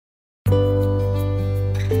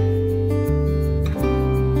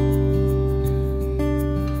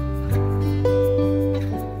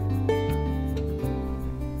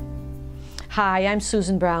Hi, I'm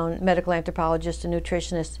Susan Brown, medical anthropologist and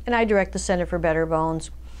nutritionist, and I direct the Center for Better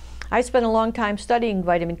Bones. I spent a long time studying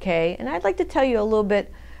vitamin K, and I'd like to tell you a little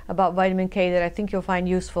bit about vitamin K that I think you'll find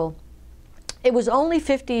useful. It was only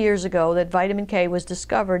 50 years ago that vitamin K was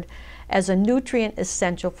discovered as a nutrient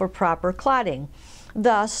essential for proper clotting.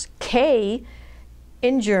 Thus, K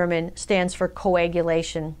in German stands for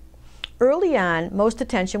coagulation. Early on, most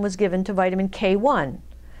attention was given to vitamin K1,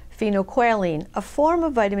 phenol, a form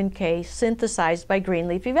of vitamin K synthesized by green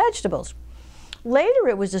leafy vegetables. Later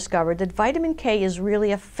it was discovered that vitamin K is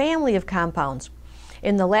really a family of compounds.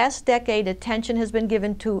 In the last decade, attention has been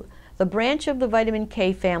given to the branch of the vitamin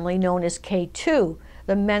K family known as K2,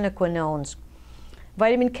 the menaquinones.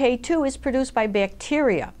 Vitamin K2 is produced by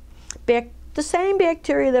bacteria, the same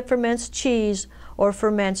bacteria that ferments cheese or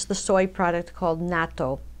ferments the soy product called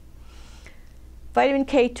natto. Vitamin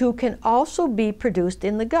K2 can also be produced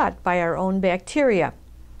in the gut by our own bacteria.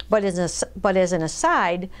 But as an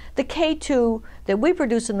aside, the K2 that we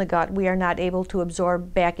produce in the gut, we are not able to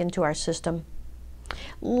absorb back into our system.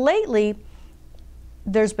 Lately,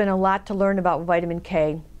 there's been a lot to learn about vitamin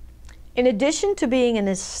K. In addition to being an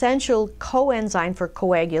essential coenzyme for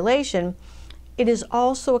coagulation, it is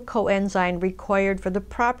also a coenzyme required for the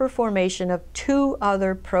proper formation of two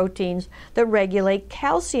other proteins that regulate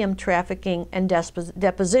calcium trafficking and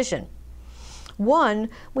deposition. One,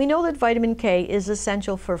 we know that vitamin K is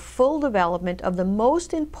essential for full development of the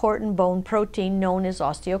most important bone protein known as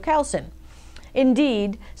osteocalcin.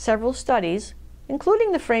 Indeed, several studies,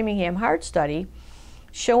 including the Framingham Heart Study,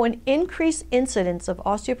 show an increased incidence of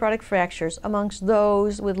osteoporotic fractures amongst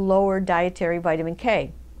those with lower dietary vitamin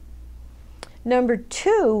K. Number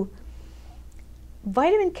two,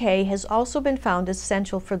 vitamin K has also been found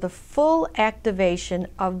essential for the full activation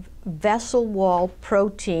of vessel wall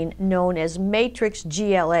protein known as matrix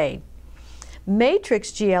GLA.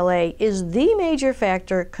 Matrix GLA is the major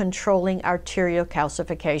factor controlling arterial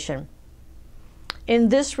calcification. In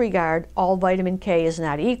this regard, all vitamin K is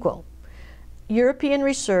not equal. European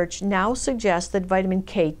research now suggests that vitamin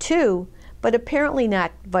K2, but apparently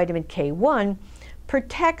not vitamin K1,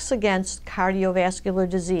 protects against cardiovascular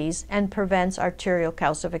disease and prevents arterial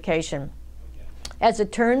calcification. As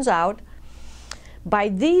it turns out, by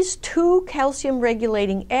these two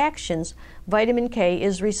calcium-regulating actions, vitamin K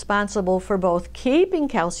is responsible for both keeping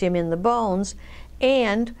calcium in the bones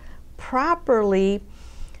and properly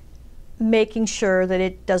making sure that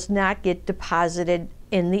it does not get deposited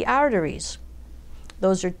in the arteries.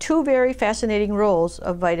 Those are two very fascinating roles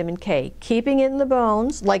of vitamin K, keeping it in the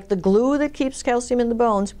bones, like the glue that keeps calcium in the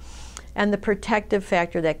bones, and the protective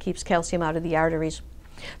factor that keeps calcium out of the arteries.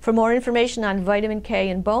 For more information on vitamin K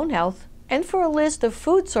and bone health, and for a list of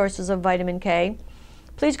food sources of vitamin K,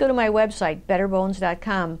 please go to my website,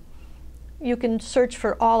 betterbones.com. You can search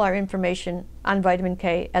for all our information on vitamin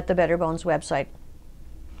K at the Better Bones website.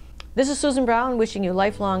 This is Susan Brown wishing you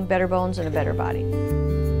lifelong better bones and a better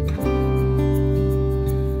body.